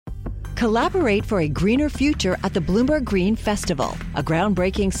Collaborate for a greener future at the Bloomberg Green Festival, a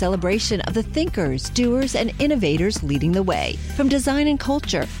groundbreaking celebration of the thinkers, doers, and innovators leading the way. From design and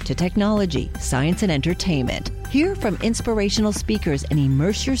culture to technology, science, and entertainment. Hear from inspirational speakers and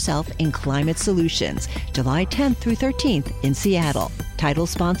immerse yourself in climate solutions. July 10th through 13th in Seattle. Title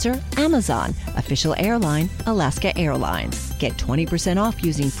sponsor, Amazon. Official airline, Alaska Airlines. Get 20% off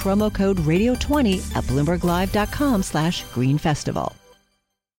using promo code radio20 at bloomberglive.com/greenfestival.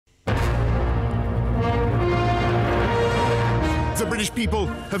 The British people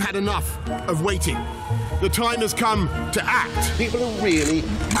have had enough of waiting. The time has come to act. People are really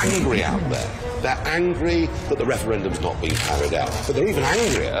angry out there. They're angry that the referendum's not being carried out. But they're even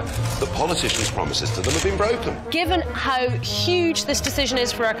angrier that politicians' promises to them have been broken. Given how huge this decision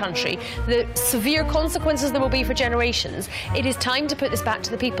is for our country, the severe consequences there will be for generations, it is time to put this back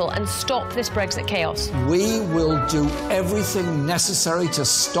to the people and stop this Brexit chaos. We will do everything necessary to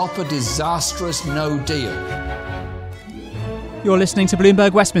stop a disastrous no deal. You're listening to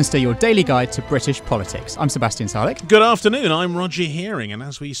Bloomberg Westminster, your daily guide to British politics. I'm Sebastian Sarlik. Good afternoon, I'm Roger Hearing, and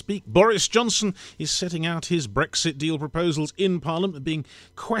as we speak, Boris Johnson is setting out his Brexit deal proposals in Parliament, being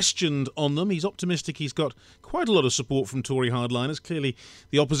questioned on them. He's optimistic he's got quite a lot of support from Tory hardliners. Clearly,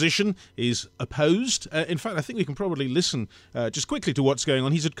 the opposition is opposed. In fact, I think we can probably listen just quickly to what's going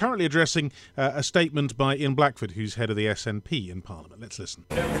on. He's currently addressing a statement by Ian Blackford, who's head of the SNP in Parliament. Let's listen.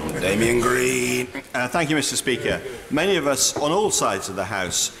 Damien Green. Thank you, Mr. Speaker. Many of us on all sides of the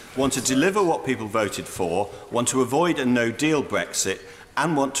House want to deliver what people voted for, want to avoid a no-deal Brexit,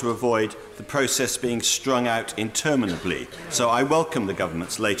 and want to avoid the process being strung out interminably. So I welcome the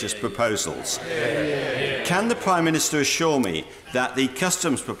government's latest proposals. Can the Prime Minister assure me that the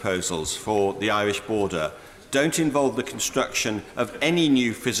customs proposals for the Irish border don't involve the construction of any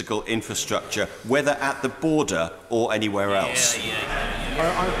new physical infrastructure, whether at the border or anywhere else?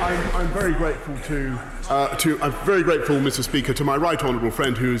 I'm very grateful I'm very grateful, Mr. Speaker, to my right honourable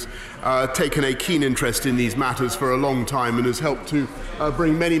friend who's taken a keen interest in these matters for a long time and has helped to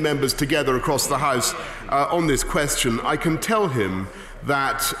bring many members together across the House on this question. I can tell him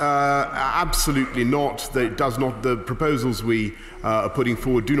that absolutely not. That it does not. The proposals we are putting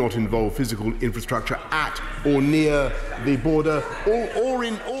forward do not involve physical infrastructure at or near the border, or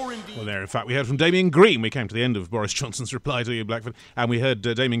indeed. Well, there, in fact, we heard from Damien Green. We came to the end of Boris Johnson's reply to Ian Blackford, and we heard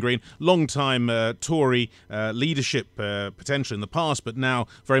Damien Green, long-time Tory leadership potential in the past, but now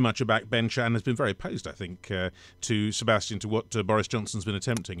very much a backbencher and has been very opposed, I think, to Sebastian, to what Boris Johnson's been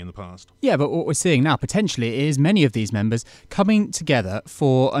attempting in the past. Yeah, but what we're seeing now, potentially, is many of these members coming together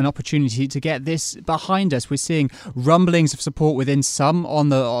for an opportunity to get this behind us. We're seeing rumblings of support within some on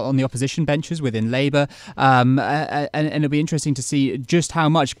the opposition benches, within Labour, and it'll be interesting to see just how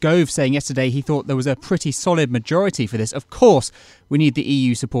much Gove saying yesterday he thought there was a pretty solid majority for this. Of course, we need the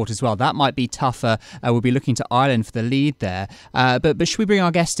EU support as well. That might be tougher. We'll be looking to Ireland for the lead there. But should we bring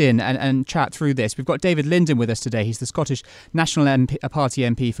our guest in and chat through this? We've got David Linden with us today. He's the Scottish National Party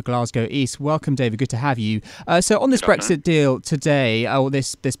MP for Glasgow East. Welcome, David. Good to have you. So on this Brexit deal today, or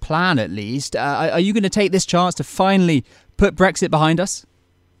this plan at least, are you going to take this chance to finally put Brexit behind us?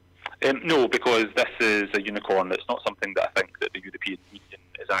 No, because this is a unicorn. It's not something that I think that the European Union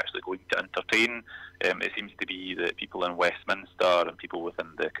is actually going to entertain. It seems to be that people in Westminster and people within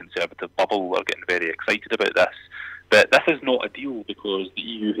the Conservative bubble are getting very excited about this. But this is not a deal because the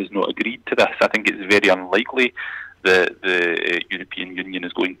EU has not agreed to this. I think it's very unlikely that the European Union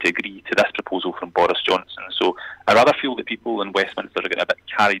is going to agree to this proposal from Boris Johnson. So I rather feel that people in Westminster are getting a bit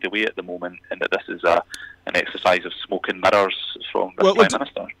carried away at the moment and that this is an exercise of smoke and mirrors from the Prime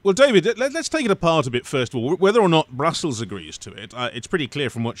Minister. Well, David, let's take it apart a bit first of all. Whether or not Brussels agrees to it, it's pretty clear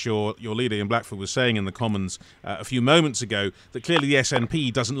from what your leader Ian Blackford was saying in the Commons a few moments ago that clearly the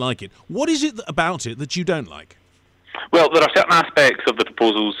SNP doesn't like it. What is it about it that you don't like? Well, there are certain aspects of the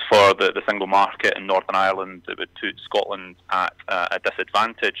proposals for the single market in Northern Ireland that would put Scotland at a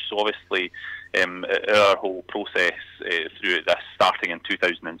disadvantage. So obviously our whole process through this starting in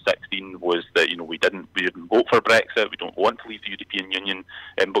 2016 was that we didn't vote for Brexit. We don't want to leave the European Union,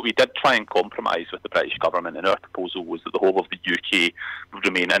 but we did try and compromise with the British government, and our proposal was that the whole of the UK would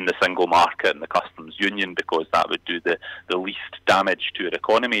remain in the single market and the customs union because that would do the least damage to our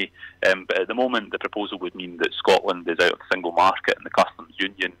economy. But at the moment, the proposal would mean that Scotland is out of the single market and the customs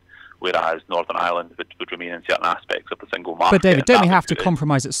union, whereas Northern Ireland would remain in certain aspects of the single market. But David, don't we have to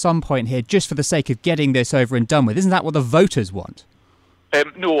compromise at some point here just for the sake of getting this over and done with? Isn't that what the voters want?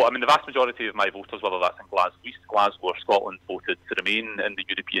 No, I mean, the vast majority of my voters, whether that's in Glasgow, East Glasgow or Scotland, voted to remain in the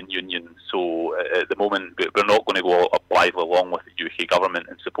European Union. So at the moment, we're not going to go blithely along with the UK government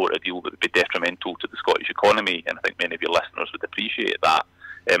and support a deal that would be detrimental to the Scottish economy, and I think many of your listeners would appreciate that.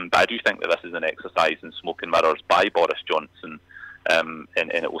 But I do think that this is an exercise in smoke and mirrors by Boris Johnson, and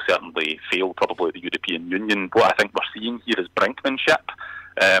it will certainly fail probably the European Union. What I think we're seeing here is brinkmanship.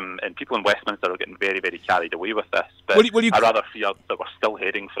 And people in Westminster are getting very, very carried away with this. But I rather fear that we're still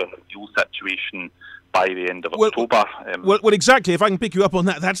heading for an ideal situation by the end of October. Well, exactly. If I can pick you up on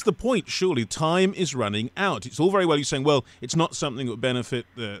that, that's the point. Surely time is running out. It's all very well you saying, well, it's not something that would benefit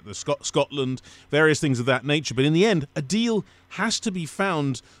Scotland, various things of that nature. But in the end, a deal has to be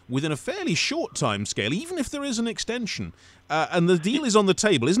found within a fairly short time scale, even if there is an extension. And the deal is on the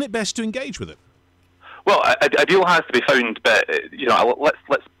table. Isn't it best to engage with it? Well, a deal has to be found, but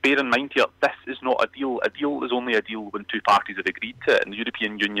let's bear in mind here, this is not a deal. A deal is only a deal when two parties have agreed to it, and the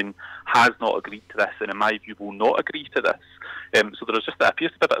European Union has not agreed to this, and in my view will not agree to this. So there is just, it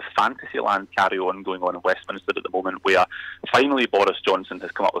appears to be a bit of fantasy land carry on going on in Westminster at the moment, where finally Boris Johnson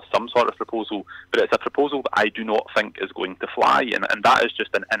has come up with some sort of proposal, but it's a proposal that I do not think is going to fly, and that is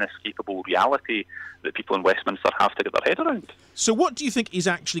just an inescapable reality that people in Westminster have to get their head around. So what do you think is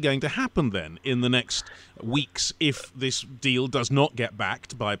actually going to happen then in the next weeks if this deal does not get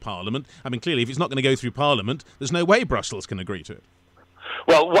backed by Parliament? I mean, clearly, if it's not going to go through Parliament, there's no way Brussels can agree to it.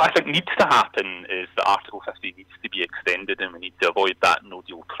 Well, what I think needs to happen is that Article 50 needs to be extended, and we need to avoid that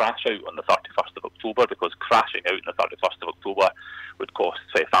no-deal crash out on the 31st of October, because crashing out on the 31st of October would cost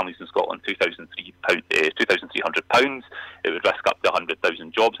families in Scotland £2,300. It would risk up to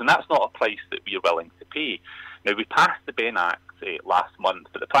 100,000 jobs, and that's not a price that we are willing to pay. Now, we passed the Ben Act last month,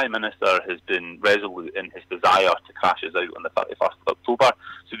 but the Prime Minister has been resolute in his desire to crash us out on the 31st of October.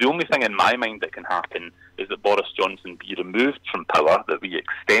 So the only thing in my mind that can happen is that Boris Johnson be removed from power, that we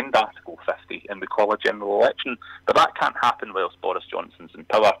extend Article 50 and we call a general election. But that can't happen whilst Boris Johnson's in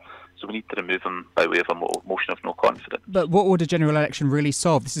power. So we need to remove him by way of a motion of no confidence. But what would a general election really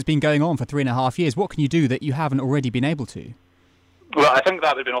solve? This has been going on for 3.5 years. What can you do that you haven't already been able to? Well, I think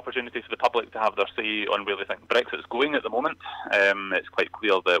that would be an opportunity for the public to have their say on where they think Brexit's going at the moment. It's quite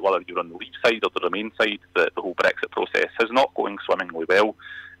clear that whether you're on the Leave side or the Remain side, that the whole Brexit process is not going swimmingly well.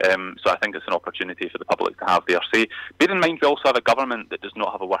 So I think it's an opportunity for the public to have their say. Bear in mind, we also have a government that does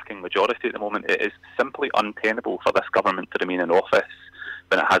not have a working majority at the moment. It is simply untenable for this government to remain in office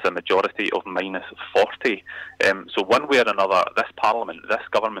when it has a majority of minus 40. So one way or another, this Parliament, this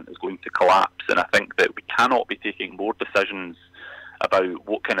government is going to collapse, and I think that we cannot be taking more decisions about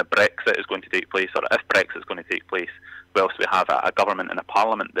what kind of Brexit is going to take place, or if Brexit is going to take place, whilst we have a government and a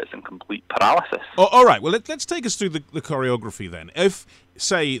Parliament that's in complete paralysis. Oh, all right, well, let's take us through the choreography then. If,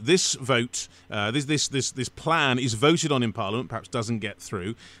 say, this vote, this plan is voted on in Parliament, perhaps doesn't get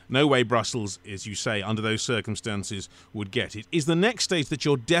through, no way Brussels, as you say, under those circumstances would get it, is the next stage that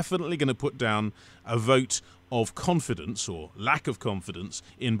you're definitely going to put down a vote of confidence or lack of confidence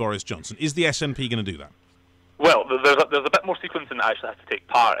in Boris Johnson? Is the SNP going to do that? Well, there's a bit more sequencing that actually has to take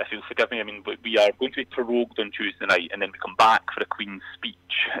part, if you'll forgive me. I mean, we are going to be prorogued on Tuesday night, and then we come back for a Queen's speech.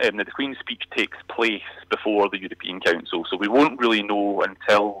 Now, the Queen's speech takes place before the European Council, so we won't really know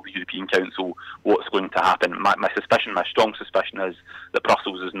until the European Council what's going to happen. My strong suspicion is that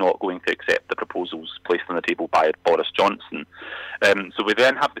Brussels is not going to accept the proposals placed on the table by Boris Johnson. So we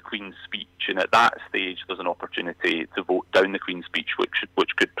then have the Queen's speech, and at that stage there's an opportunity to vote down the Queen's speech,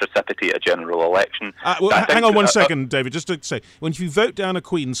 which could precipitate a general election. Hang on one second, David, just to say, when you vote down a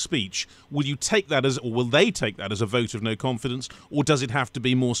Queen's speech, will you take that as, or will they take that as a vote of no confidence, or does it have to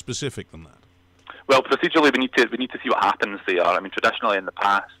be more specific than that? Well, procedurally, we need to see what happens there. I mean, traditionally in the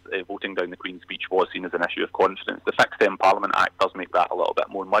past, voting down the Queen's speech was seen as an issue of confidence. The Fixed Term Parliament Act does make that a little bit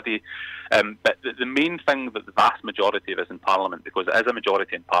more muddy. But the main thing that the vast majority of us in Parliament, because it is a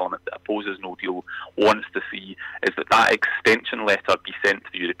majority in Parliament that opposes no deal, wants to see is that extension letter be sent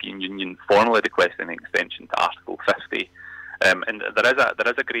to the European Union, formally requesting an extension to Article 50. And there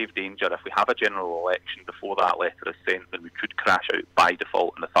is a grave danger if we have a general election before that letter is sent, then we could crash out by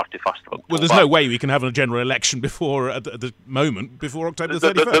default on the 31st of October. Well, there's no way we can have a general election before at the moment before October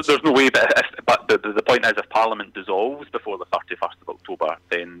the 31st. There's no way, but the point is, if Parliament dissolves before the 31st of October,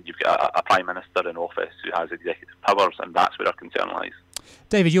 then you've got a Prime Minister in office who has executive powers, and that's where our concern lies.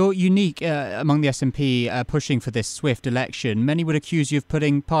 David, you're unique among the SNP pushing for this swift election. Many would accuse you of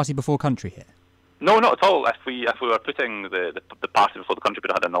putting party before country here. No, not at all. If we were putting the party before the country, we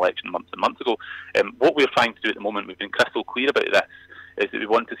had an election months and months ago. What we're trying to do at the moment, we've been crystal clear about this, is that we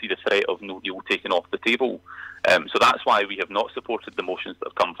want to see the threat of no deal taken off the table. So that's why we have not supported the motions that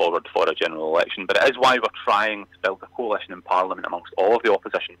have come forward for a general election, but it is why we're trying to build a coalition in Parliament amongst all of the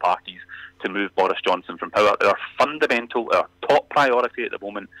opposition parties to move Boris Johnson from power. Our top priority at the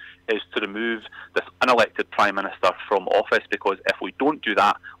moment is to remove this unelected Prime Minister from office, because if we don't do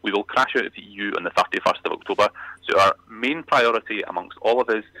that, we will crash out of the EU on the 31st of October. So our main priority amongst all of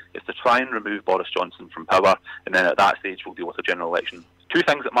us is to try and remove Boris Johnson from power, and then at that stage we'll deal with a general election. Two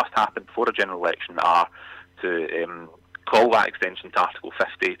things that must happen before a general election are to call that extension to Article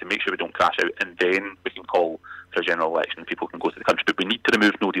 50 to make sure we don't crash out, and then we can call for a general election and people can go to the country. But we need to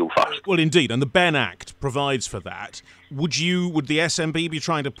remove no deal first. Well, indeed, and the Benn Act provides for that. Would the SNP be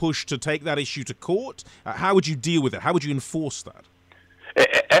trying to push to take that issue to court? How would you deal with it? How would you enforce that?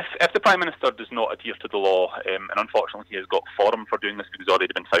 If the Prime Minister does not adhere to the law, and unfortunately he has got forum for doing this because he's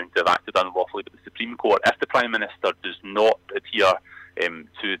already been found to have acted unlawfully by the Supreme Court, if the Prime Minister does not adhere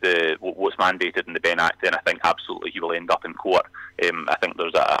to what's mandated in the Benn Act, then I think absolutely he will end up in court. I think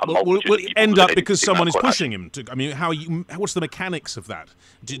there's a multitude will of he people end who up are because taking someone that is court pushing him to? I mean, what's the mechanics of that?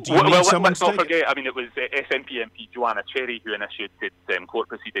 Do you need someone let's to not take it? forget. I mean, it was SNP MP Joanna Cherry who initiated court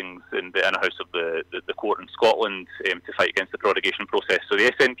proceedings in the inner house of the court in Scotland to fight against the prorogation process. So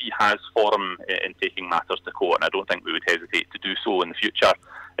the SNP has forum in taking matters to court, and I don't think we would hesitate to do so in the future.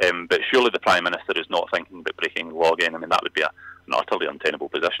 But surely the Prime Minister is not thinking about breaking the law again. I mean, that would be an utterly untenable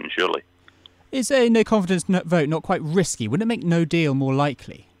position, surely. Is a no confidence vote not quite risky? Wouldn't it make no deal more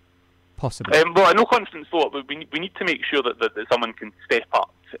likely? Possibly. Well, a no confidence vote, we need to make sure that someone can step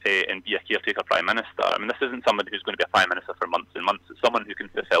up and be a caretaker Prime Minister. I mean, this isn't somebody who's going to be a Prime Minister for months and months. It's someone who can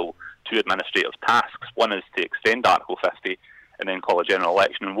fulfil two administrative tasks. One is to extend Article 50 and then call a general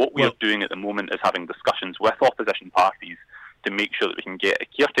election. And what we are doing at the moment is having discussions with opposition parties to make sure that we can get a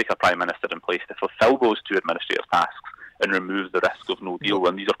caretaker Prime Minister in place to fulfil those two administrative tasks and remove the risk of no deal.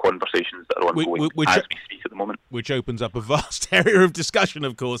 And these are conversations that are ongoing as we speak at the moment. Which opens up a vast area of discussion,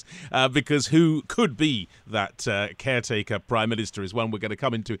 of course, because who could be that caretaker Prime Minister is one we're going to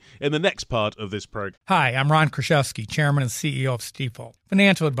come into in the next part of this program. Hi, I'm Ron Kraszewski, Chairman and CEO of Stifel.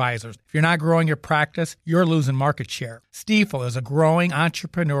 Financial advisors. If you're not growing your practice, you're losing market share. Stifel is a growing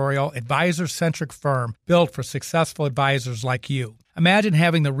entrepreneurial, advisor-centric firm built for successful advisors like you. Imagine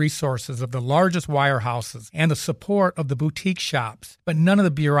having the resources of the largest wirehouses and the support of the boutique shops, but none of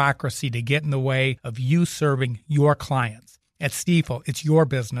the bureaucracy to get in the way of you serving your clients. At Stifel, it's your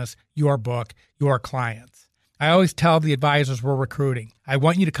business, your book, your clients. I always tell the advisors we're recruiting, I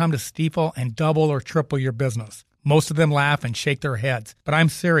want you to come to Stifel and double or triple your business. Most of them laugh and shake their heads, but I'm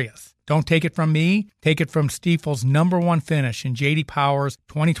serious. Don't take it from me. Take it from Stifel's #1 finish in J.D. Power's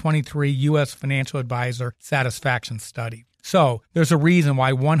 2023 U.S. Financial Advisor Satisfaction Study. So, there's a reason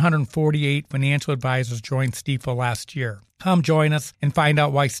why 148 financial advisors joined Stifel last year. Come join us and find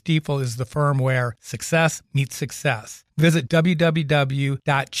out why Stifel is the firm where success meets success. Visit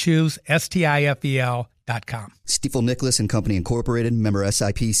www.choosestifel.com. Stifel Nicholas and Company Incorporated, member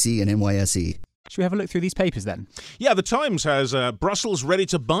SIPC and NYSE. Should we have a look through these papers then? Yeah, the Times has Brussels ready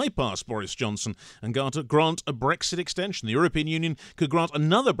to bypass Boris Johnson and grant a Brexit extension. The European Union could grant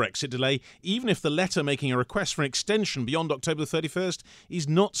another Brexit delay even if the letter making a request for an extension beyond October the 31st is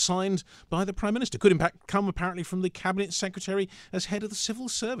not signed by the Prime Minister. Could in fact come apparently from the Cabinet Secretary as head of the Civil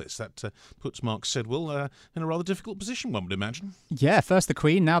Service. That puts Mark Sedwill in a rather difficult position, one would imagine. Yeah, first the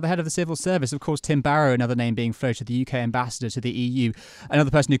Queen, now the head of the Civil Service. Of course, Tim Barrow, another name being floated, the UK ambassador to the EU.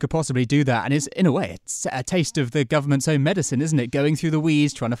 Another person who could possibly do that, and is in a way, it's a taste of the government's own medicine, isn't it? Going through the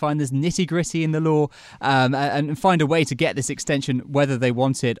weeds, trying to find this nitty-gritty in the law and find a way to get this extension, whether they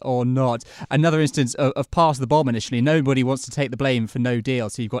want it or not. Another instance of pass the bomb initially. Nobody wants to take the blame for no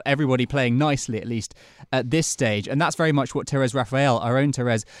deal, so you've got everybody playing nicely, at least at this stage. And that's very much what Therese Raphael, our own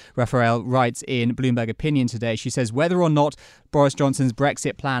Therese Raphael, writes in Bloomberg Opinion today. She says, whether or not Boris Johnson's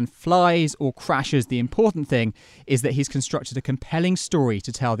Brexit plan flies or crashes, the important thing is that he's constructed a compelling story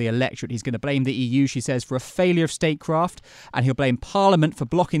to tell the electorate. He's going to blame the EU, she says, for a failure of statecraft, and he'll blame Parliament for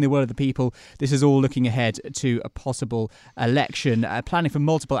blocking the will of the people. This is all looking ahead to a possible election, planning for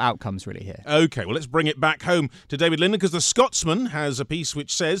multiple outcomes really here. OK, well, let's bring it back home to David Linden, because the Scotsman has a piece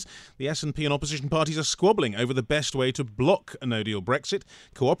which says the SNP and opposition parties are squabbling over the best way to block a no-deal Brexit.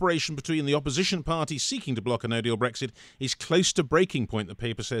 Cooperation between the opposition parties seeking to block a no-deal Brexit is close to breaking point, the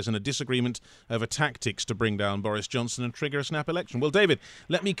paper says, in a disagreement over tactics to bring down Boris Johnson and trigger a snap election. Well, David,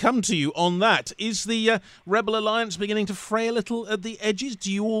 let me come to you on that. Is the Rebel Alliance beginning to fray a little at the edges?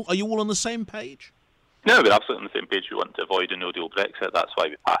 Are you all on the same page? No, we're absolutely on the same page. We want to avoid a no-deal Brexit. That's why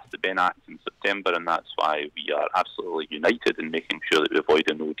we passed the Benn Act in September, and that's why we are absolutely united in making sure that we avoid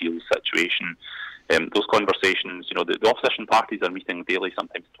a no-deal situation. Those conversations, the opposition parties are meeting daily,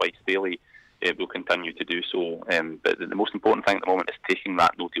 sometimes twice daily, we'll continue to do so. But the most important thing at the moment is taking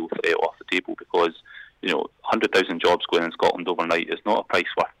that no deal threat off the table, because 100,000 jobs going in Scotland overnight is not a price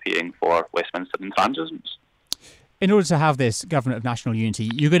worth paying for Westminster intransigence. In order to have this government of national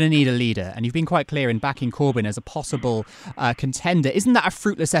unity, you're going to need a leader, and you've been quite clear in backing Corbyn as a possible contender. Isn't that a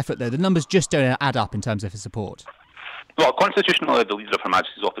fruitless effort, though? The numbers just don't add up in terms of his support. Well, constitutionally, the Leader of Her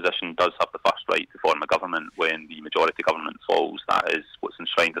Majesty's Opposition does have the first right to form a government when the majority government falls. That is what's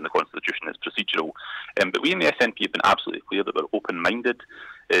enshrined in the Constitution. It's procedural. But we in the SNP have been absolutely clear that we're open-minded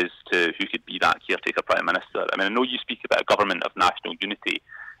as to who could be that caretaker Prime Minister. I know you speak about a government of national unity.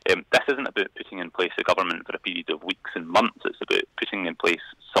 This isn't about putting in place a government for a period of weeks and months. It's about putting in place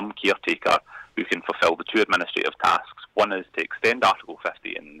some caretaker who can fulfil the two administrative tasks. One is to extend Article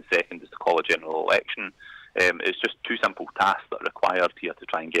 50, and the second is to call a general election. It's just two simple tasks that are required here to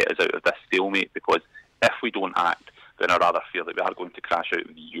try and get us out of this stalemate, because if we don't act, then I rather fear that we are going to crash out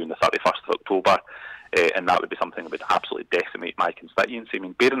of the EU on the 31st of October, and that would be something that would absolutely decimate my constituency.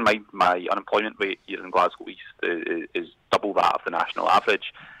 Bear in mind, my unemployment rate here in Glasgow East is double that of the national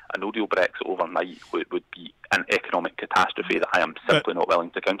average. A no-deal Brexit overnight would be an economic catastrophe that I am simply not willing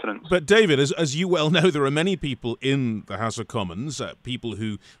to countenance. But David, as you well know, there are many people in the House of Commons, people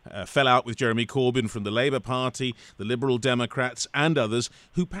who fell out with Jeremy Corbyn from the Labour Party, the Liberal Democrats and others,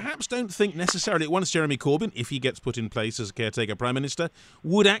 who perhaps don't think necessarily at once Jeremy Corbyn, if he gets put in place as a caretaker Prime Minister,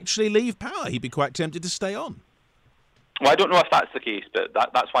 would actually leave power. He'd be quite tempted to stay on. Well, I don't know if that's the case, but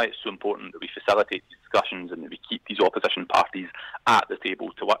that's why it's so important that we facilitate these discussions and that we keep these opposition parties at the table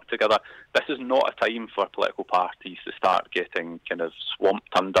to work together. This is not a time for political parties to start getting kind of swamped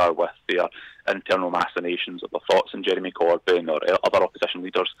under with their internal machinations or their thoughts on Jeremy Corbyn or other opposition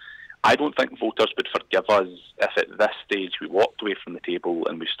leaders. I don't think voters would forgive us if at this stage we walked away from the table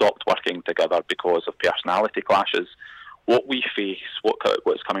and we stopped working together because of personality clashes. What we face,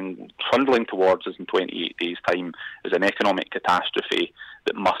 what's coming trundling towards us in 28 days' time, is an economic catastrophe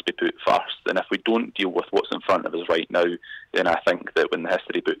that must be put first. And if we don't deal with what's in front of us right now, then I think that when the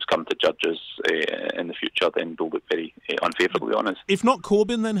history books come to judge us in the future, then they'll look very unfavourably on us. If not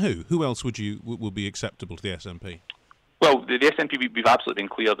Corbyn, then who? Who else would be acceptable to the SNP? Well, the SNP, we've absolutely been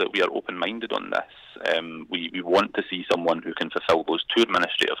clear that we are open-minded on this. We want to see someone who can fulfil those two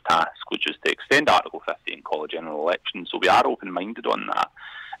administrative tasks, which is to extend Article 50 and call a general election. So we are open-minded on that.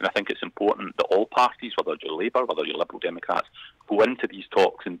 And I think it's important that all parties, whether you're Labour, whether you're Liberal Democrats, go into these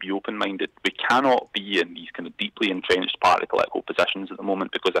talks and be open-minded. We cannot be in these kind of deeply entrenched party political positions at the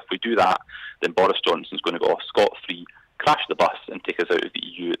moment, because if we do that, then Boris Johnson's going to go off scot-free, crash the bus and take us out of the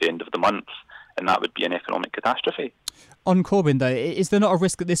EU at the end of the month. And that would be an economic catastrophe. On Corbyn, though, is there not a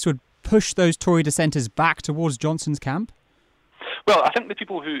risk that this would push those Tory dissenters back towards Johnson's camp? Well, I think the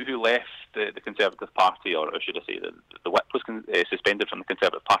people who left the Conservative Party, or should I say the whip was suspended from the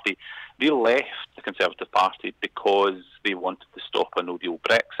Conservative Party, they left the Conservative Party because they wanted to stop a no-deal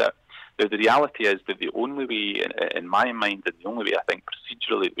Brexit. The reality is that the only way, in my mind, and the only way I think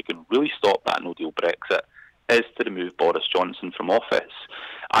procedurally we can really stop that no-deal Brexit is to remove Boris Johnson from office.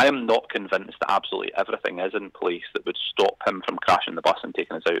 I am not convinced that absolutely everything is in place that would stop him from crashing the bus and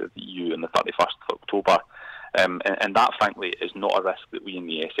taking us out of the EU on the 31st of October. And that, frankly, is not a risk that we in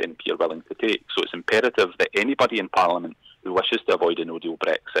the SNP are willing to take. So it's imperative that anybody in Parliament who wishes to avoid a no-deal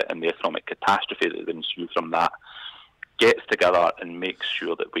Brexit and the economic catastrophe that would ensue from that gets together and makes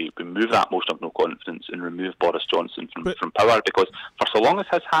sure that we move that motion of no confidence and remove Boris Johnson from power, because for so long as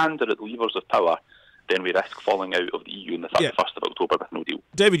his hands are at the levers of power, then we risk falling out of the EU on the 31st of October with no deal.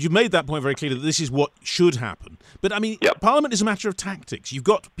 David, you've made that point very clearly, that this is what should happen. But, Parliament is a matter of tactics. You've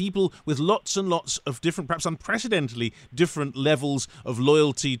got people with lots and lots of different, perhaps unprecedentedly different levels of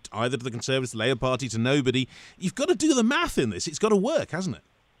loyalty, either to the Conservatives, the Labour Party, to nobody. You've got to do the math in this. It's got to work, hasn't it?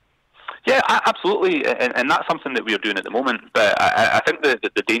 Yeah, absolutely, and that's something that we are doing at the moment. But I think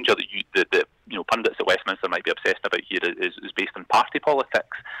the danger that pundits at Westminster might be obsessed about here is based on party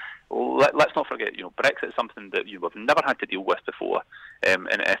politics. Let's not forget, Brexit is something that we've never had to deal with before. And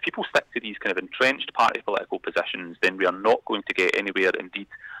if people stick to these kind of entrenched party political positions, then we are not going to get anywhere. Indeed,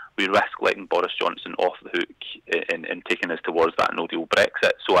 we risk letting Boris Johnson off the hook in taking us towards that no-deal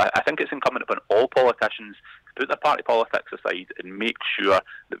Brexit. So I think it's incumbent upon all politicians to put their party politics aside and make sure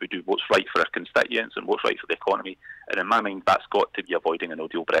that we do what's right for our constituents and what's right for the economy. And in my mind, that's got to be avoiding a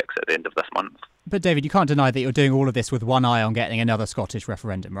no-deal Brexit at the end of this month. But David, you can't deny that you're doing all of this with one eye on getting another Scottish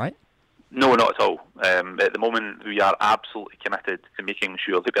referendum, right? No, not at all. At the moment, we are absolutely committed to making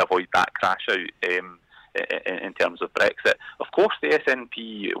sure that we avoid that crash out. in terms of Brexit. Of course, the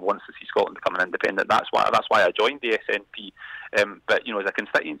SNP wants to see Scotland become an independent. That's why I joined the SNP. But as a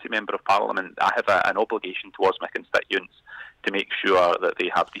constituency member of Parliament, I have an obligation towards my constituents to make sure that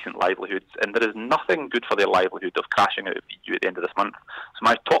they have decent livelihoods. And there is nothing good for their livelihood of crashing out of the EU at the end of this month. So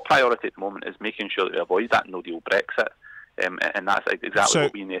my top priority at the moment is making sure that we avoid that no-deal Brexit. And that's exactly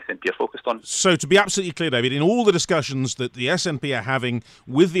what we in the SNP are focused on. So to be absolutely clear, David, in all the discussions that the SNP are having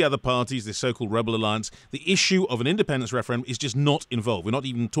with the other parties, this so-called Rebel Alliance, the issue of an independence referendum is just not involved. We're not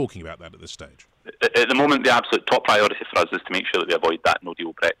even talking about that at this stage. At the moment, the absolute top priority for us is to make sure that we avoid that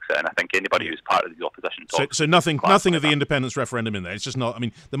no-deal Brexit, and I think anybody who's part of the opposition talks... So nothing of the independence referendum in there. It's just not... I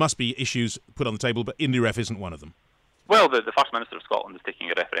mean, there must be issues put on the table, but IndyRef isn't one of them. Well, the First Minister of Scotland is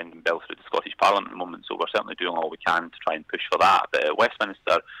taking a referendum bill through the Scottish Parliament at the moment, so we're certainly doing all we can to try and push for that. But at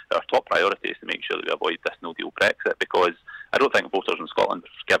Westminster, our top priority is to make sure that we avoid this no-deal Brexit, because I don't think voters in Scotland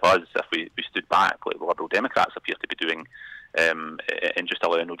would forgive us if we stood back, like the Liberal Democrats appear to be doing, and just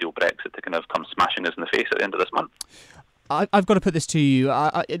allow a no-deal Brexit to kind of come smashing us in the face at the end of this month. I've got to put this to you.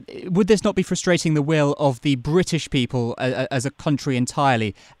 Would this not be frustrating the will of the British people as a country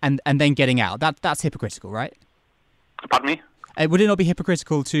entirely, and then getting out? That's hypocritical, right? Pardon me? Would it not be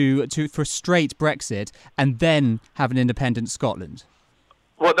hypocritical to frustrate Brexit and then have an independent Scotland?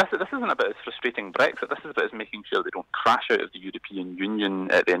 Well, this isn't about frustrating Brexit. This is about making sure they don't crash out of the European Union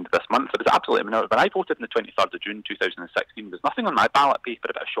at the end of this month. It was absolutely... when I voted on the 23rd of June 2016, there's nothing on my ballot paper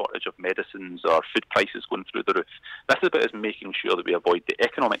about a shortage of medicines or food prices going through the roof. This is about us making sure that we avoid the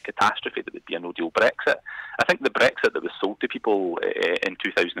economic catastrophe that would be a no-deal Brexit. I think the Brexit that was sold to people in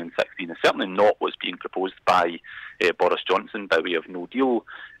 2016 is certainly not what's being proposed by Boris Johnson by way of no deal.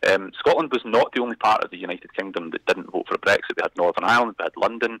 Scotland was not the only part of the United Kingdom that didn't vote for Brexit. We had Northern Ireland, we had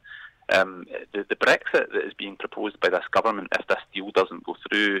London. The Brexit that is being proposed by this government, if this deal doesn't go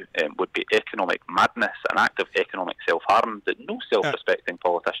through, would be economic madness, an act of economic self-harm that no self-respecting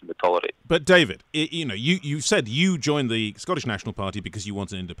politician would tolerate. But David, you said you joined the Scottish National Party because you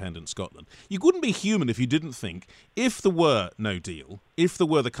want an independent Scotland. You wouldn't be human if you didn't think, if there were no deal, if there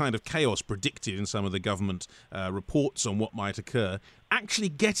were the kind of chaos predicted in some of the government reports on what might occur, actually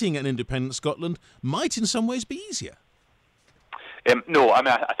getting an independent Scotland might in some ways be easier. No, I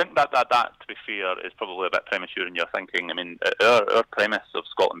mean, I think that, to be fair, is probably a bit premature in your thinking. I mean, our premise of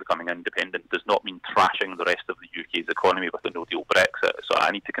Scotland becoming independent does not mean trashing the rest of the UK's economy with a no-deal Brexit, so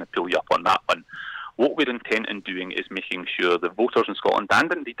I need to kind of pull you up on that one. What we're intent in doing is making sure the voters in Scotland,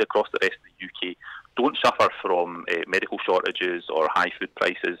 and indeed across the rest of the UK, don't suffer from medical shortages or high food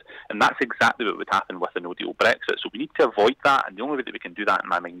prices, and that's exactly what would happen with a no-deal Brexit. So we need to avoid that, and the only way that we can do that, in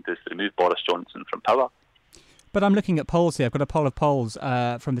my mind, is to remove Boris Johnson from power. But I'm looking at polls here. I've got a poll of polls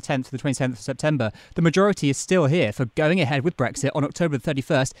from the 10th to the 27th of September. The majority is still here for going ahead with Brexit on October the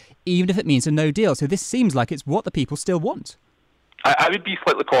 31st, even if it means a no deal. So this seems like it's what the people still want. I would be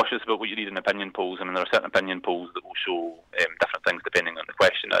slightly cautious about what you read in opinion polls. I mean, there are certain opinion polls that will show different things depending on the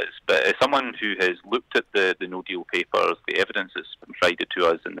question is. But as someone who has looked at the no-deal papers, the evidence that's been provided to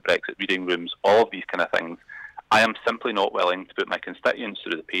us in the Brexit reading rooms, all of these kind of things, I am simply not willing to put my constituents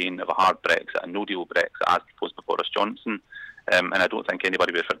through the pain of a hard Brexit, a no-deal Brexit as proposed by Boris Johnson. And I don't think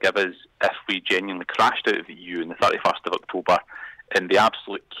anybody would forgive us if we genuinely crashed out of the EU on the 31st of October in the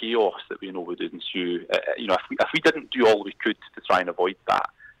absolute chaos that we know would ensue. If we didn't do all we could to try and avoid that,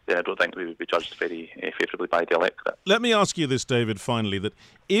 then I don't think we would be judged very favourably by the electorate. Let me ask you this, David, finally, that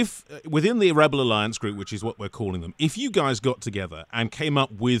if within the Rebel Alliance group, which is what we're calling them, if you guys got together and came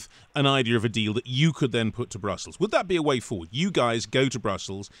up with an idea of a deal that you could then put to Brussels, would that be a way forward? You guys go to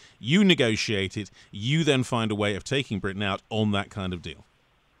Brussels, you negotiate it, you then find a way of taking Britain out on that kind of deal?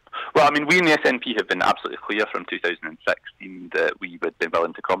 Well, I mean, we in the SNP have been absolutely clear from 2016 that we would be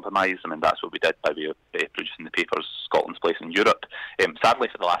willing to compromise. I mean, that's what we did by way of producing the papers, Scotland's Place in Europe. Sadly,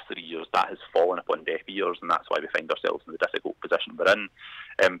 for the last 3 years, that has fallen upon deaf ears, and that's why we find ourselves in the difficult position we're in.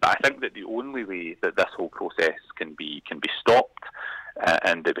 But I think that the only way that this whole process can be stopped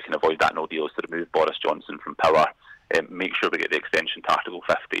and that we can avoid that no deal is to remove Boris Johnson from power, make sure we get the extension to Article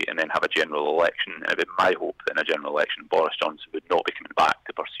 50 and then have a general election. And it would be my hope that in a general election Boris Johnson would not be coming back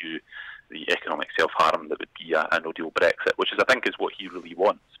to pursue the economic self-harm that would be a no-deal Brexit, which is, I think, is what he really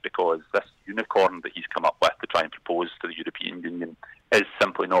wants, because this unicorn that he's come up with to try and propose to the European Union is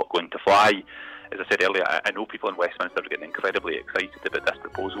simply not going to fly. As I said earlier, I know people in Westminster are getting incredibly excited about this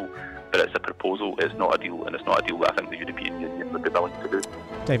proposal, but it's a proposal, it's not a deal, and it's not a deal that I think the European Union would be willing to do.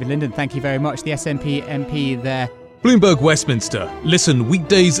 David Linden, thank you very much. The SNP MP there. Bloomberg Westminster. Listen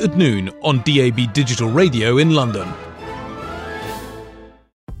weekdays at noon on DAB Digital Radio in London.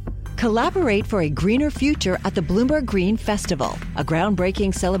 Collaborate for a greener future at the Bloomberg Green Festival, a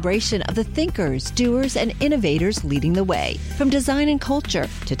groundbreaking celebration of the thinkers, doers, and innovators leading the way. From design and culture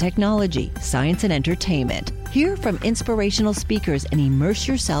to technology, science, and entertainment. Hear from inspirational speakers and immerse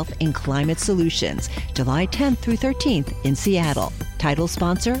yourself in climate solutions. July 10th through 13th in Seattle. Title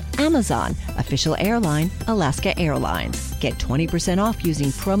sponsor, Amazon. Official airline, Alaska Airlines. Get 20% off using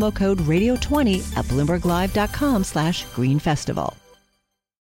promo code radio20 at BloombergLive.com/Green Festival.